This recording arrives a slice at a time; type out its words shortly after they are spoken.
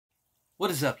What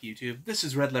is up, YouTube? This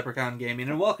is Red Leprechaun Gaming,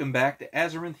 and welcome back to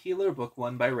Azarinth Healer, Book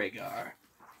 1 by Rhaegar.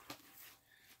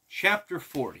 Chapter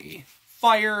 40,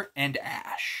 Fire and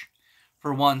Ash.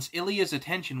 For once, Ilya's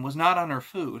attention was not on her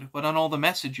food, but on all the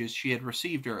messages she had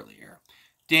received earlier.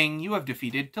 Ding, you have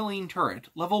defeated Talene Turret,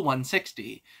 level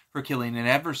 160. For killing an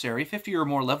adversary 50 or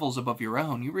more levels above your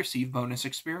own, you receive bonus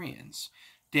experience.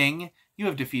 Ding, you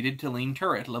have defeated Talene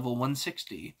Turret, level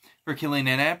 160. For killing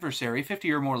an adversary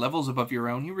 50 or more levels above your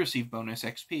own, you receive bonus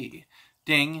XP.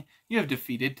 Ding, you have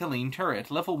defeated Talene Turret,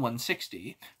 level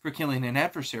 160. For killing an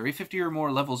adversary 50 or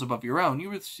more levels above your own, you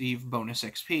receive bonus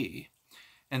XP.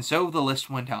 And so the list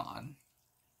went on.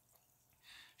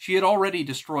 She had already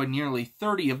destroyed nearly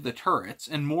 30 of the turrets,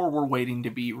 and more were waiting to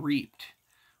be reaped.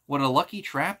 What a lucky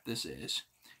trap this is.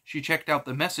 She checked out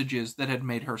the messages that had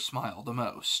made her smile the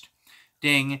most.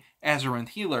 Ding, Azarinth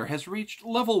Healer has reached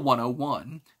level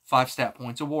 101, 5 stat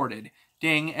points awarded.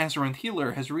 Ding, Azarinth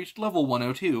Healer has reached level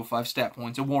 102, 5 stat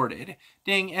points awarded.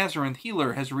 Ding, Azarinth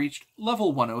Healer has reached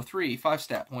level 103, 5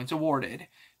 stat points awarded.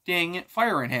 Ding,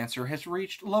 Fire Enhancer has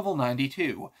reached level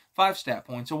 92, 5 stat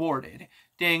points awarded.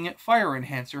 Ding, Fire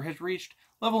Enhancer has reached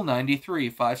level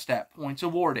 93, 5 stat points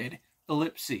awarded.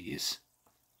 Ellipses.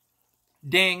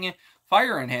 Ding,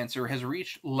 Fire Enhancer has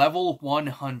reached level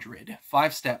 100,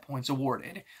 5 stat points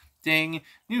awarded. Ding,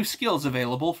 new skills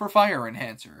available for Fire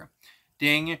Enhancer.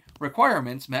 Ding,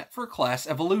 requirements met for class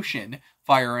evolution.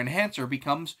 Fire Enhancer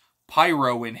becomes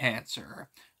Pyro Enhancer.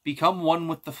 Become one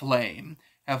with the flame.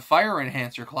 Have Fire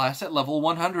Enhancer class at level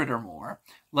 100 or more.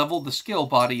 Level the skill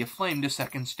Body of Flame to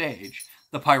 2nd stage.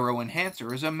 The Pyro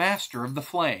Enhancer is a master of the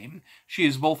flame. She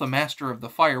is both a master of the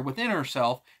fire within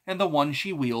herself and the one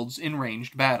she wields in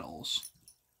ranged battles.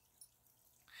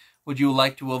 Would you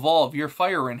like to evolve your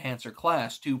Fire Enhancer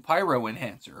class to Pyro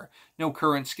Enhancer? No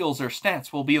current skills or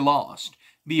stats will be lost.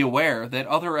 Be aware that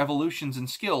other evolutions and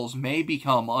skills may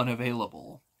become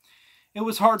unavailable. It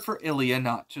was hard for Ilya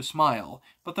not to smile,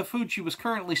 but the food she was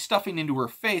currently stuffing into her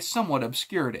face somewhat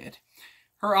obscured it.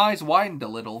 Her eyes widened a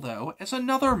little, though, as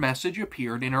another message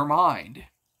appeared in her mind.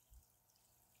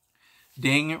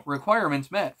 Ding, requirements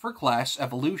met for class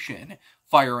evolution.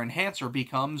 Fire Enhancer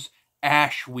becomes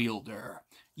Ash Wielder.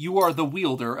 You are the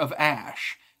wielder of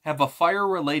Ash. Have a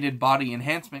fire-related body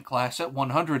enhancement class at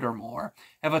 100 or more.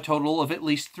 Have a total of at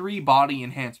least 3 body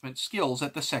enhancement skills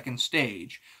at the 2nd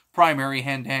stage. Primary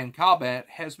hand-to-hand combat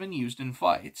has been used in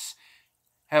fights.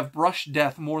 Have brushed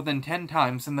death more than 10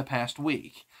 times in the past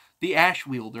week. The Ash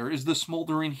Wielder is the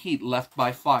smoldering heat left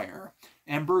by fire.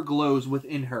 Ember glows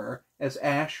within her as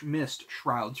ash mist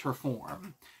shrouds her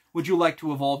form. Would you like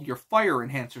to evolve your Fire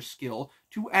Enhancer skill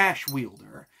to Ash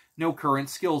Wielder? No current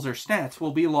skills or stats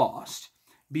will be lost.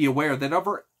 Be aware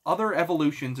that other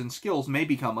evolutions and skills may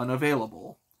become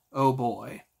unavailable. Oh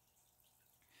boy.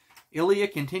 Ilya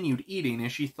continued eating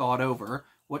as she thought over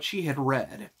what she had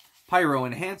read. Pyro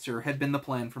Enhancer had been the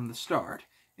plan from the start,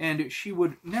 and she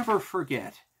would never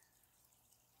forget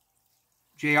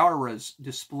Jayara's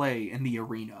display in the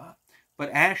arena.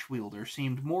 But Ash Wielder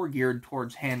seemed more geared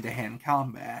towards hand-to-hand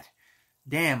combat.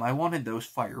 Damn, I wanted those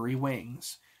fiery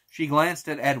wings. She glanced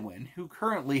at Edwin, who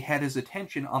currently had his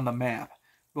attention on the map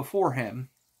before him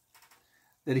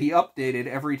that he updated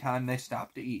every time they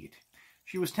stopped to eat.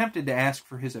 She was tempted to ask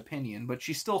for his opinion, but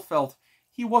she still felt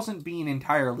he wasn't being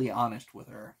entirely honest with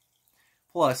her.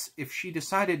 Plus, if she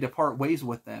decided to part ways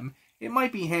with them, it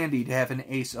might be handy to have an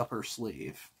ace up her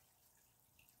sleeve.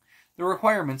 The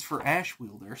requirements for Ash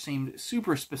Wielder seemed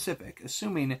super specific,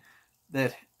 assuming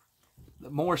that the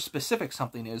more specific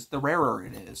something is, the rarer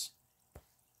it is.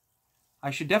 I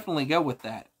should definitely go with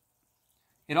that.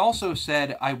 It also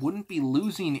said I wouldn't be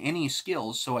losing any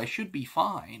skills, so I should be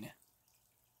fine.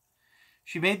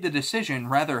 She made the decision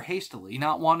rather hastily,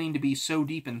 not wanting to be so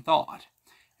deep in thought.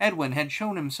 Edwin had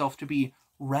shown himself to be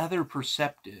rather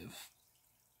perceptive,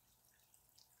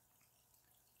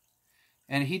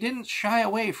 and he didn't shy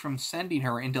away from sending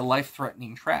her into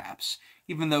life-threatening traps.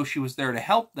 Even though she was there to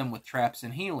help them with traps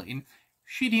and healing,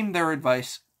 she deemed their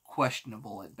advice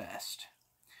questionable at best.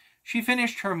 She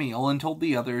finished her meal and told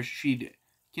the others she'd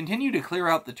continue to clear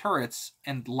out the turrets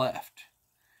and left.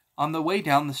 On the way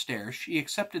down the stairs, she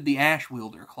accepted the Ash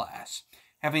Wielder class.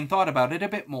 Having thought about it a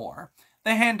bit more,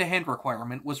 the hand-to-hand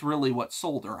requirement was really what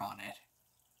sold her on it.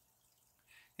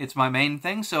 It's my main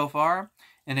thing so far,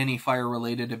 and any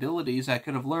fire-related abilities I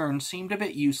could have learned seemed a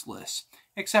bit useless,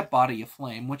 except Body of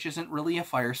Flame, which isn't really a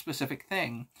fire-specific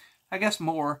thing. I guess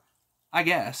more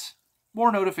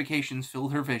notifications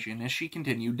filled her vision as she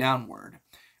continued downward.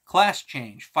 Class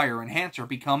change, Fire Enhancer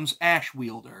becomes Ash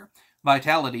Wielder.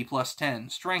 Vitality plus 10,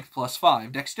 Strength plus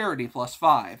 5, Dexterity plus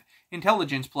 5,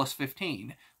 Intelligence plus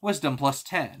 15, Wisdom plus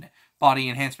 10. Body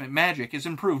Enhancement Magic is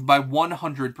improved by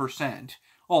 100%.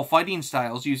 All fighting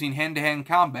styles using hand-to-hand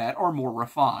combat are more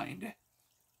refined.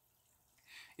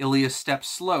 Ilya's steps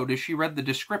slowed as she read the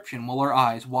description while her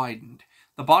eyes widened.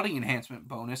 The body enhancement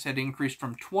bonus had increased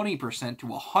from 20% to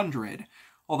 100%,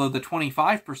 although the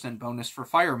 25% bonus for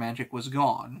fire magic was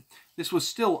gone. This was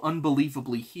still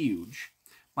unbelievably huge.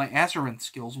 My Azarinth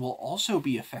skills will also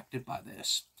be affected by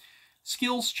this.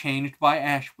 Skills changed by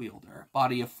Ash Wielder.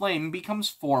 Body of Flame becomes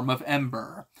Form of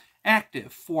Ember.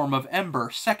 Active, Form of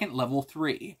Ember, second level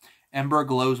 3. Ember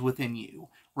glows within you,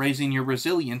 raising your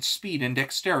resilience, speed, and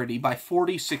dexterity by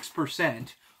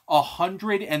 46%,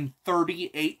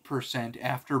 138%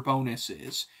 after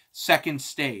bonuses. Second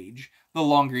stage. The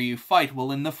longer you fight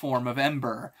while in the form of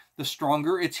Ember, the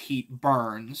stronger its heat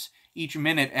burns. Each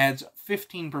minute adds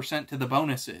 15% to the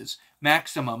bonuses,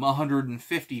 maximum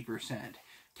 150%.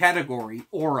 Category,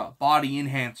 Aura, Body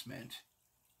Enhancement.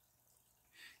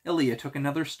 Ilya took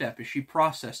another step as she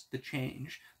processed the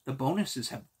change. The bonuses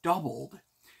have doubled.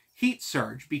 Heat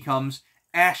Surge becomes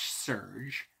Ash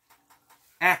Surge.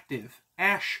 Active,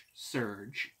 Ash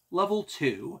Surge. Level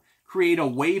 2. Create a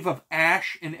wave of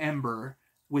ash and ember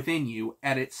within you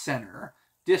at its center.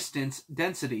 Distance,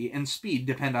 density, and speed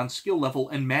depend on skill level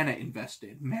and mana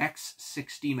invested. Max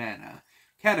 60 mana.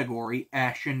 Category,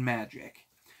 Ashen Magic.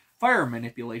 Fire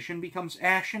Manipulation becomes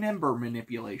Ash and Ember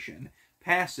Manipulation.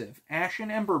 Passive, Ash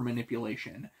and Ember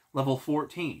Manipulation. Level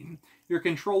 14. Your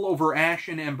control over Ash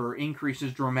and Ember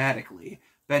increases dramatically.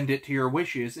 Bend it to your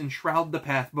wishes and shroud the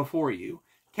path before you.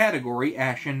 Category,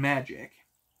 Ashen Magic.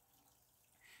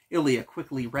 Ilya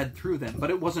quickly read through them, but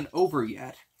it wasn't over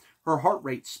yet. Her heart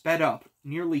rate sped up,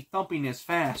 nearly thumping as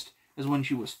fast as when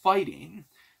she was fighting.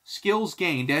 Skills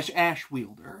gained as Ash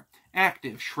Wielder.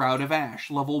 Active, Shroud of Ash,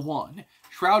 level 1.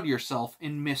 Shroud yourself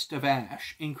in Mist of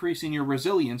Ash, increasing your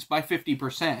resilience by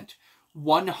 50%.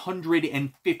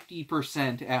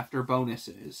 150% after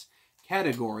bonuses.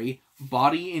 Category,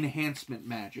 Body Enhancement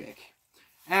Magic.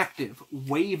 Active,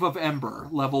 Wave of Ember,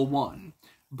 level 1.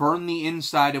 Burn the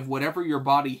inside of whatever your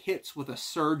body hits with a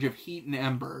surge of heat and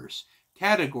embers.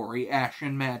 Category,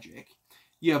 Ashen Magic.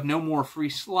 You have no more free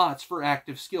slots for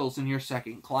active skills in your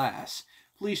second class.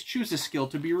 Please choose a skill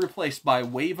to be replaced by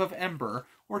Wave of Ember,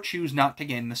 or choose not to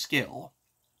gain the skill.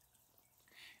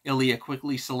 Ilya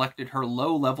quickly selected her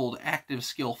low-leveled active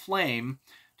skill Flame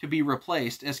to be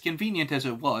replaced. As convenient as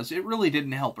it was, it really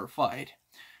didn't help her fight.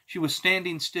 She was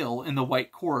standing still in the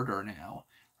white corridor now,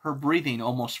 her breathing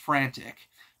almost frantic.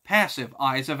 Passive,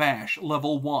 Eyes of Ash,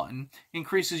 level 1,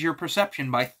 increases your perception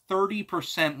by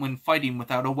 30% when fighting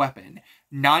without a weapon,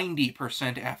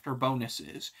 90% after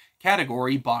bonuses.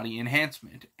 Category, Body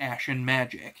Enhancement, Ashen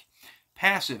Magic.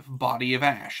 Passive, Body of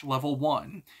Ash, level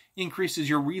 1, increases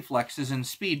your reflexes and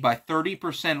speed by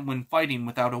 30% when fighting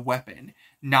without a weapon,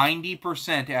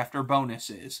 90% after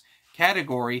bonuses.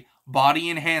 Category, Body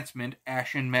Enhancement,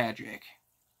 Ashen Magic.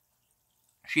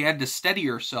 She had to steady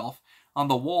herself on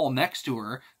the wall next to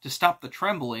her to stop the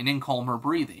trembling and calm her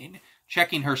breathing.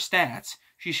 Checking her stats,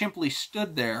 she simply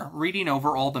stood there, reading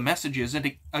over all the messages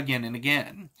again and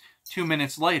again. 2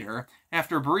 minutes later,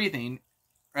 after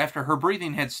her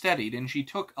breathing had steadied, and she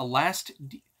took a last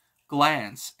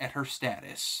glance at her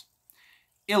status.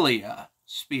 Ilya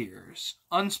Spears.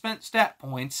 Unspent stat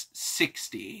points,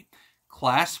 60.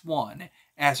 Class 1.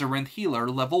 Azarinth Healer,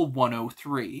 level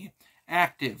 103.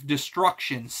 Active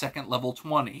Destruction, second level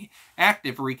 20.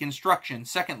 Active Reconstruction,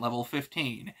 second level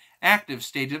 15. Active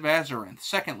Stage of Azarinth,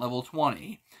 second level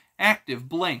 20. Active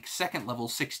Blink, second level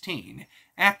 16.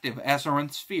 Active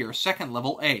Azarinth Sphere, second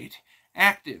level 8.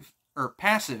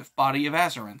 Passive Body of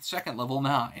Azarinth, second level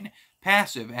 9.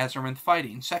 Passive Azarinth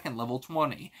Fighting, second level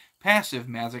 20. Passive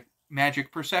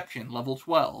Magic Perception, level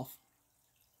 12.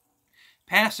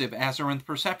 Passive Azarinth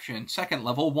Perception, second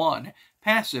level 1.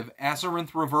 Passive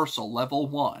Azarinth Reversal, level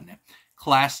 1.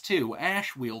 Class 2,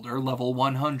 Ash Wielder, level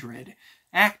 100.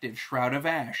 Active Shroud of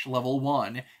Ash, level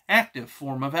 1. Active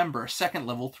Form of Ember, second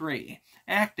level 3.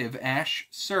 Active Ash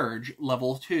Surge,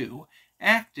 level 2.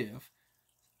 Active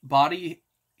Body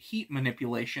Heat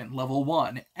Manipulation, level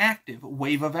 1. Active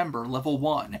Wave of Ember, level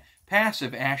 1.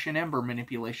 Passive Ash and Ember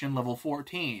Manipulation, level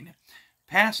 14.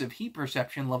 Passive Heat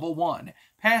Perception, level 1.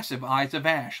 Passive Eyes of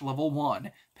Ash, level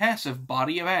 1. Passive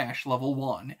Body of Ash, level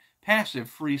 1. Passive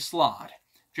Free Slot.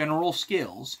 General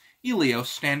Skills. Ilios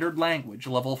Standard Language,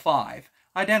 level 5.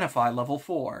 Identify, level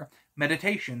 4.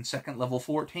 Meditation, second level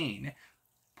 14.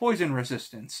 Poison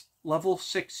Resistance, level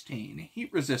 16.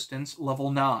 Heat Resistance,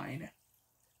 level 9.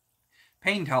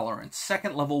 Pain Tolerance,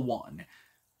 second level 1.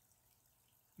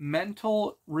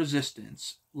 Mental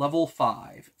Resistance, level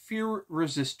 5. Fear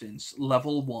Resistance,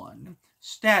 level 1.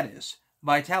 Status,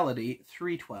 Vitality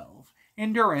 312,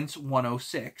 Endurance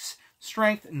 106,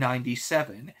 Strength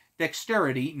 97,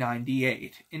 Dexterity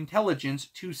 98, Intelligence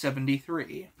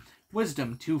 273,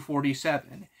 Wisdom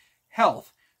 247,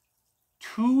 Health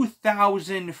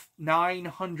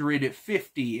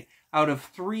 2,950 out of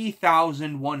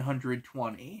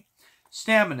 3,120,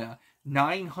 Stamina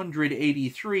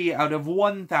 983 out of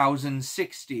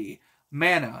 1,060,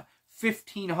 Mana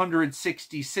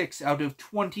 1,566 out of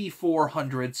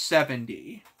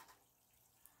 2,470.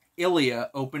 Ilya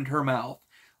opened her mouth,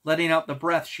 letting out the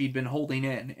breath she'd been holding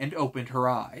in, and opened her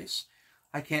eyes.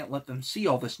 I can't let them see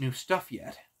all this new stuff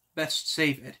yet. Best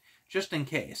save it, just in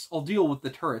case. I'll deal with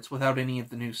the turrets without any of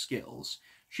the new skills.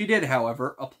 She did,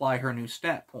 however, apply her new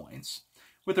stat points.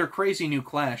 With her crazy new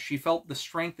class, she felt the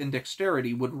strength and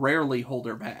dexterity would rarely hold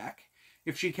her back.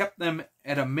 If she kept them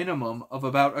at a minimum of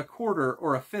about a quarter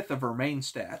or a fifth of her main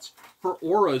stats, her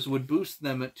auras would boost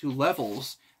them to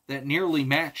levels that nearly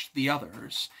matched the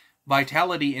others.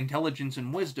 Vitality, intelligence,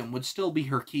 and wisdom would still be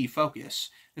her key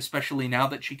focus, especially now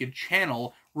that she could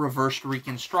channel reversed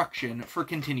reconstruction for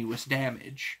continuous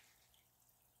damage.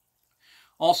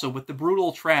 Also, with the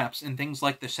brutal traps and things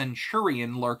like the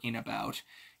Centurion lurking about,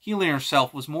 healing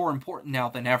herself was more important now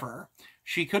than ever.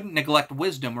 She couldn't neglect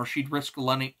wisdom or she'd risk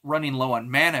running low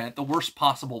on mana at the worst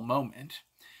possible moment.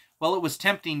 While it was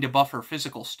tempting to buff her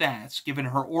physical stats, given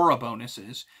her aura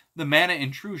bonuses, the mana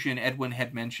intrusion Edwin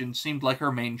had mentioned seemed like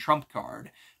her main trump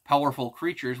card. Powerful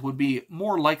creatures would be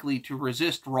more likely to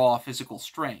resist raw physical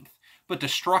strength, but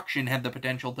destruction had the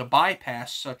potential to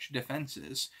bypass such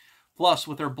defenses. Plus,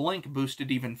 with her blink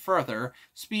boosted even further,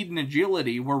 speed and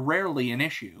agility were rarely an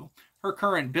issue. Her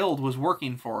current build was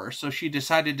working for her, so she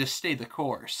decided to stay the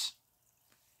course.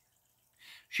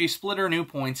 She split her new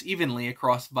points evenly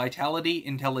across vitality,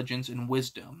 intelligence, and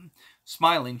wisdom.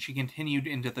 Smiling, she continued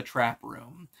into the trap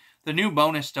room. The new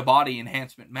bonus to body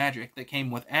enhancement magic that came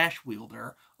with Ash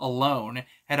Wielder alone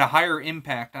had a higher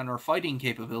impact on her fighting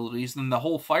capabilities than the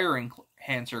whole Fire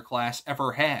Enhancer class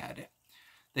ever had.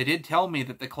 They did tell me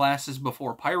that the classes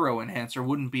before Pyro Enhancer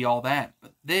wouldn't be all that,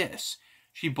 but this...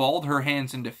 She balled her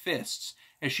hands into fists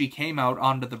as she came out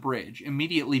onto the bridge,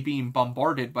 immediately being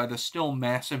bombarded by the still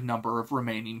massive number of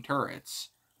remaining turrets.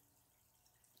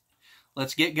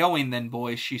 "Let's get going then,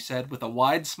 boys," she said with a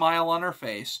wide smile on her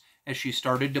face as she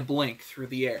started to blink through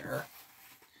the air.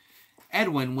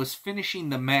 Edwin was finishing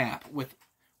the map with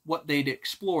what they'd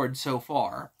explored so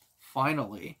far.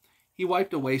 Finally, he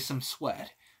wiped away some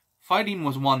sweat. Fighting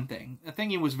was one thing, a thing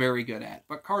he was very good at,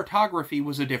 but cartography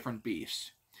was a different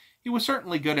beast. He was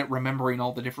certainly good at remembering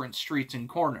all the different streets and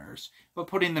corners, but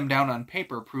putting them down on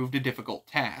paper proved a difficult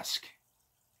task.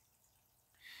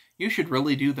 "You should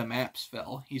really do the maps,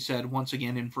 Phil," he said once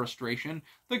again in frustration.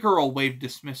 The girl waved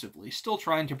dismissively, still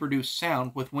trying to produce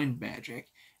sound with wind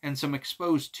magic, and some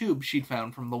exposed tubes she'd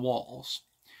found from the walls.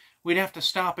 "We'd have to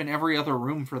stop in every other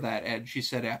room for that, Ed," she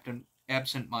said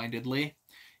absent-mindedly.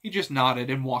 He just nodded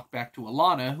and walked back to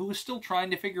Alana, who was still trying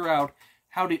to figure out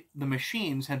how the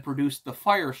machines had produced the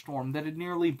firestorm that had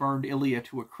nearly burned Ilya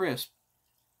to a crisp.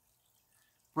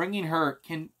 Bringing her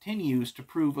continues to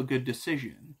prove a good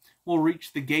decision. We'll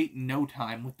reach the gate in no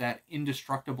time with that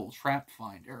indestructible trap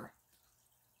finder.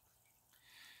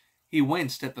 He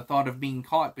winced at the thought of being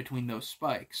caught between those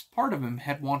spikes. Part of him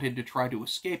had wanted to try to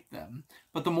escape them,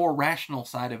 but the more rational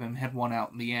side of him had won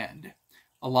out in the end.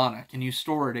 "Alana, can you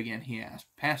store it again?" he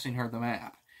asked, passing her the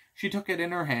map. She took it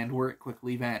in her hand, where it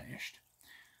quickly vanished.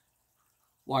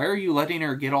 "Why are you letting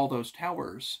her get all those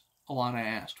towers?" Alana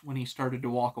asked when he started to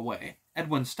walk away.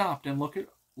 Edwin stopped and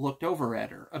looked over at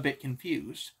her, a bit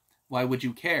confused. "Why would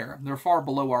you care? They're far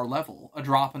below our level, a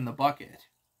drop in the bucket."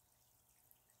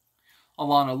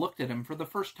 Alana looked at him for the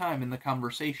first time in the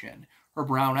conversation. Her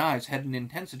brown eyes had an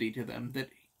intensity to them that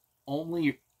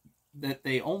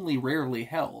they only rarely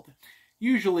held.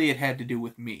 Usually it had to do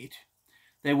with meat.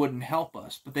 "They wouldn't help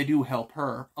us, but they do help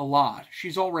her. A lot.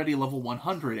 She's already level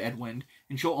 100, Edwin,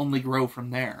 and she'll only grow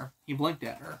from there." He blinked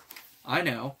at her. "I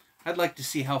know. I'd like to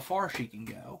see how far she can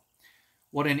go."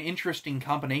 "What an interesting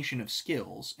combination of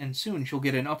skills, and soon she'll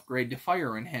get an upgrade to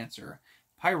Fire Enhancer.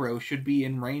 Pyro should be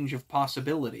in range of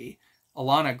possibility."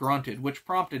 Alana grunted, which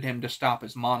prompted him to stop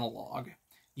his monologue.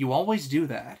 "You always do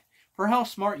that. For how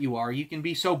smart you are, you can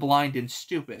be so blind and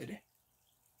stupid.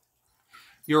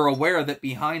 You're aware that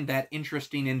behind that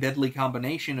interesting and deadly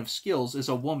combination of skills is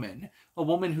a woman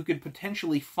who could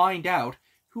potentially find out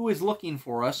who is looking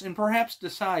for us and perhaps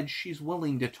decides she's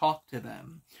willing to talk to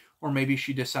them. Or maybe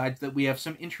she decides that we have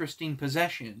some interesting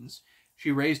possessions."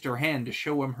 She raised her hand to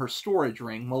show him her storage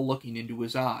ring while looking into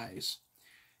his eyes.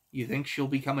 "You think she'll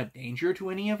become a danger to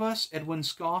any of us?" Edwin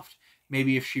scoffed.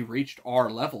 Maybe if she reached our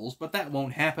levels, but that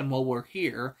won't happen while we're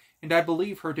here, and I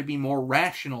believe her to be more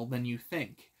rational than you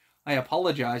think. I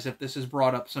apologize if this has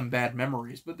brought up some bad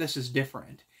memories, but this is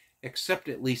different. Accept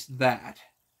at least that."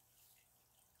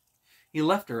 He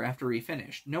left her after he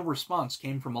finished. No response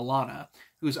came from Alana,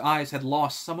 whose eyes had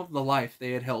lost some of the life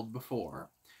they had held before.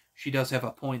 "She does have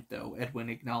a point, though," Edwin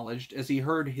acknowledged, as he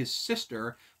heard his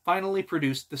sister finally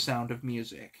produce the sound of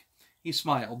music. He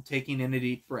smiled, taking in a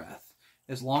deep breath.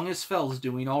 "As long as Fell's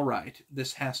doing all right,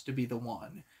 this has to be the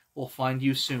one. We'll find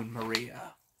you soon,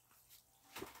 Maria."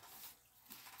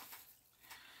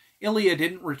 Ilya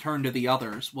didn't return to the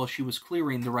others while she was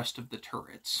clearing the rest of the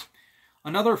turrets.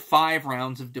 Another 5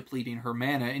 rounds of depleting her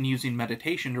mana and using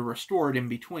meditation to restore it in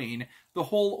between, the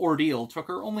whole ordeal took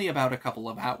her only about a couple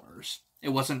of hours. It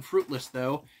wasn't fruitless,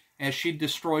 though, as she'd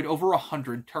destroyed over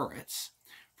 100 turrets.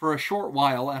 For a short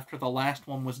while after the last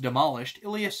one was demolished,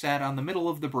 Ilya sat on the middle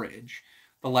of the bridge.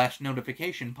 The last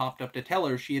notification popped up to tell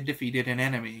her she had defeated an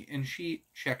enemy, and she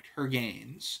checked her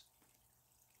gains.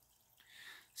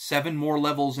 7 more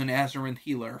levels in Azarinth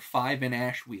Healer, 5 in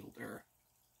Ash Wielder.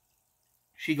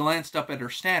 She glanced up at her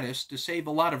status to save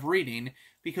a lot of reading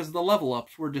because the level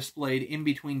ups were displayed in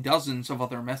between dozens of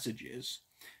other messages.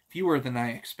 Fewer than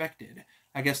I expected.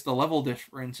 I guess the level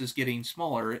difference is getting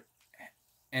smaller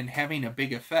and having a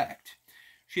big effect.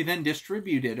 She then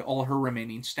distributed all her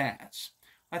remaining stats.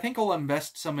 I think I'll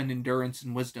invest some in endurance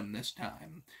and wisdom this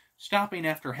time. Stopping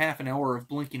after half an hour of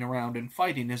blinking around and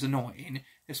fighting is annoying,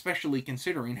 especially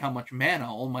considering how much mana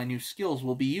all my new skills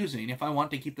will be using if I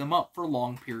want to keep them up for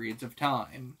long periods of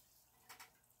time.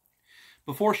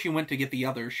 Before she went to get the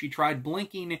others, she tried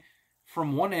blinking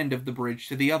from one end of the bridge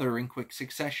to the other in quick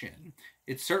succession.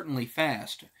 It's certainly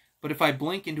fast, but if I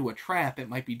blink into a trap, it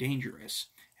might be dangerous.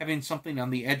 Having something on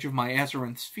the edge of my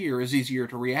Azarinth sphere is easier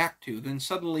to react to than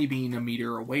suddenly being a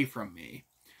meter away from me.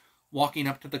 Walking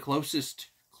up to the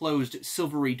closest closed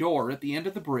silvery door at the end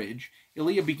of the bridge,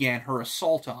 Ilya began her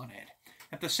assault on it.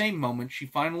 At the same moment she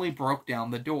finally broke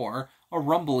down the door, a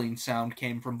rumbling sound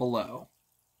came from below.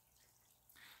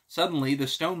 Suddenly the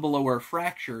stone below her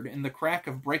fractured, and the crack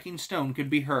of breaking stone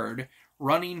could be heard,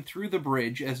 running through the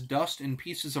bridge as dust and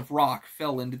pieces of rock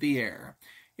fell into the air.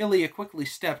 Ilya quickly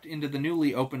stepped into the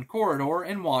newly opened corridor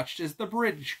and watched as the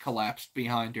bridge collapsed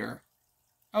behind her.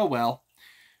 Oh well.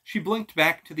 She blinked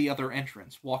back to the other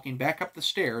entrance. Walking back up the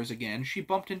stairs again, she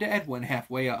bumped into Edwin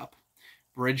halfway up.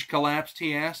 "Bridge collapsed?"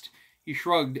 he asked. He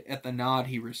shrugged at the nod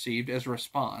he received as a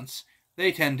response.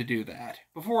 "They tend to do that.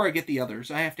 Before I get the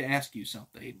others, I have to ask you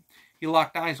something." He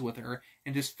locked eyes with her,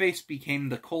 and his face became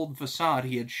the cold facade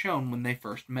he had shown when they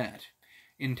first met.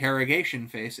 "Interrogation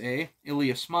face, eh?"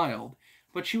 Ilya smiled,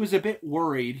 but she was a bit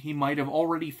worried he might have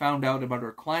already found out about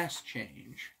her class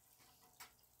change.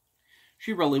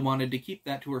 She really wanted to keep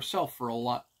that to herself for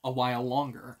a while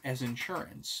longer, as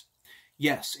insurance.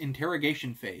 "Yes,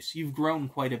 interrogation face, you've grown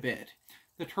quite a bit.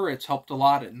 The turrets helped a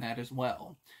lot in that as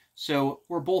well. So,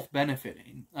 we're both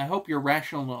benefiting. I hope you're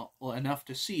rational enough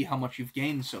to see how much you've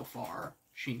gained so far."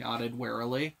 She nodded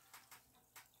warily.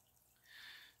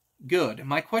 "Good.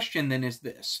 My question then is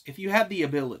this. If you had the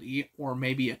ability, or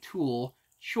maybe a tool,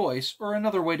 choice, or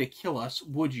another way to kill us,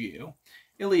 would you?"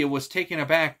 Ilya was taken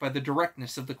aback by the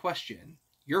directness of the question.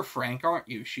 "You're frank, aren't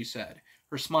you?" she said,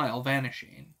 her smile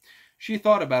vanishing. She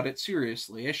thought about it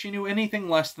seriously, as she knew anything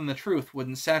less than the truth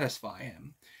wouldn't satisfy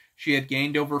him. She had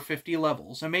gained over 50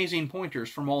 levels, amazing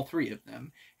pointers from all 3 of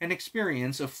them, and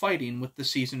experience of fighting with the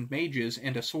seasoned mages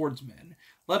and a swordsman,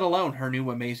 let alone her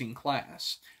new amazing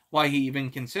class. Why he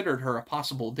even considered her a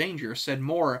possible danger said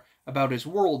more about his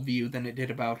worldview than it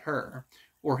did about her,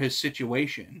 or his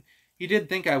situation. He did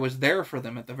think I was there for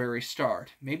them at the very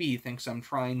start. Maybe he thinks I'm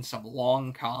trying some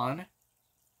long con.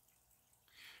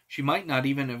 She might not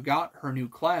even have got her new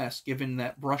class given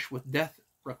that brush with death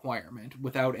requirement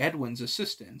without Edwin's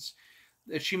assistance.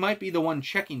 That she might be the one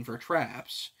checking for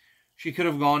traps. She could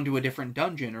have gone to a different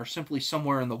dungeon or simply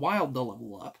somewhere in the wild to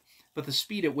level up, but the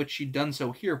speed at which she'd done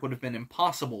so here would have been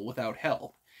impossible without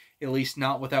help, at least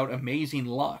not without amazing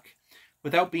luck.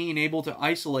 Without being able to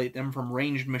isolate them from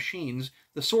ranged machines,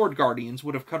 the Sword Guardians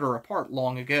would have cut her apart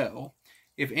long ago.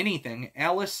 If anything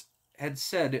Alice had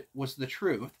said was the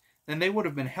truth, then they would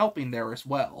have been helping there as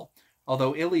well,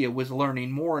 although Ilya was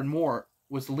leaning more and more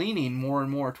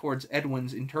towards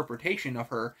Edwin's interpretation of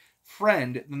her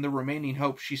friend than the remaining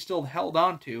hope she still held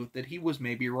on to that he was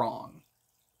maybe wrong.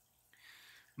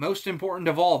 Most important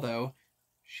of all, though,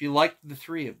 she liked the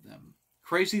 3 of them,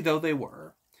 crazy though they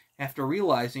were. After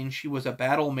realizing she was a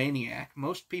battle maniac,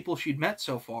 most people she'd met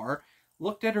so far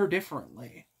looked at her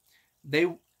differently. They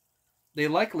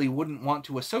likely wouldn't want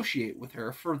to associate with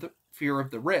her for the fear of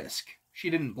the risk. She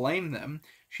didn't blame them.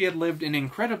 She had lived an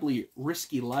incredibly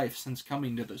risky life since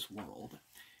coming to this world.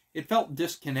 It felt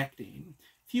disconnecting.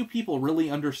 Few people really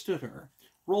understood her.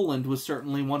 Roland was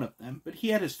certainly one of them, but he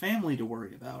had his family to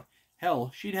worry about.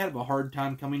 Hell, she'd have a hard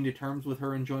time coming to terms with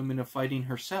her enjoyment of fighting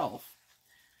herself.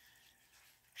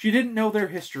 She didn't know their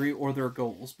history or their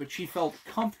goals, but she felt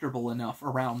comfortable enough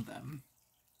around them.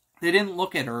 They didn't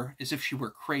look at her as if she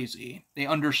were crazy. They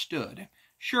understood.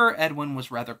 Sure, Edwin was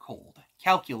rather cold,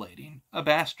 calculating, a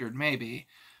bastard maybe,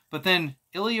 but then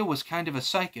Ilya was kind of a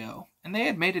psycho, and they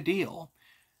had made a deal.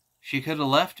 She could have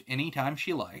left any time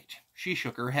she liked. She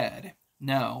shook her head.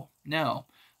 No,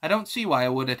 I don't see why I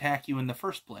would attack you in the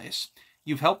first place.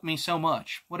 You've helped me so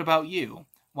much. What about you?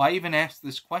 Why even ask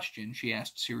this question? She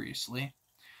asked seriously.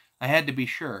 I had to be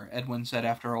sure, Edwin said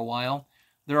after a while.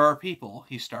 There are people,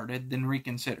 he started, then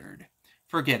reconsidered.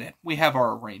 Forget it. We have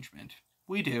our arrangement.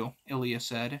 We do, Ilya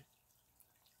said.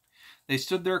 They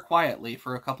stood there quietly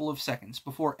for a couple of seconds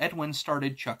before Edwin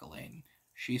started chuckling.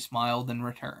 She smiled in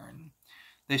return.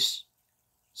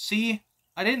 See,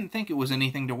 I didn't think it was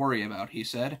anything to worry about, he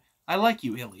said. I like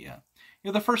you, Ilya.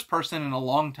 You're the first person in a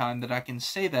long time that I can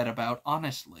say that about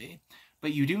honestly.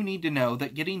 But you do need to know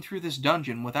that getting through this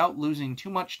dungeon without losing too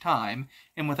much time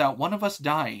and without one of us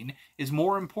dying is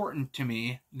more important to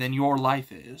me than your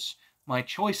life is. My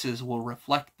choices will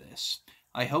reflect this.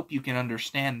 I hope you can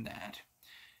understand that.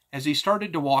 As he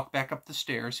started to walk back up the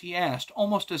stairs, he asked,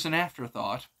 almost as an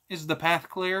afterthought, Is the path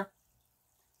clear?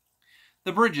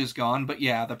 The bridge is gone, but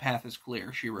yeah, the path is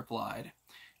clear, she replied.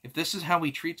 If this is how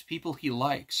he treats people he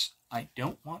likes, I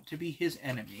don't want to be his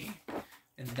enemy.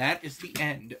 And that is the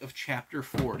end of Chapter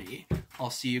 40. I'll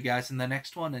see you guys in the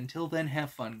next one. Until then,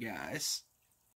 have fun, guys.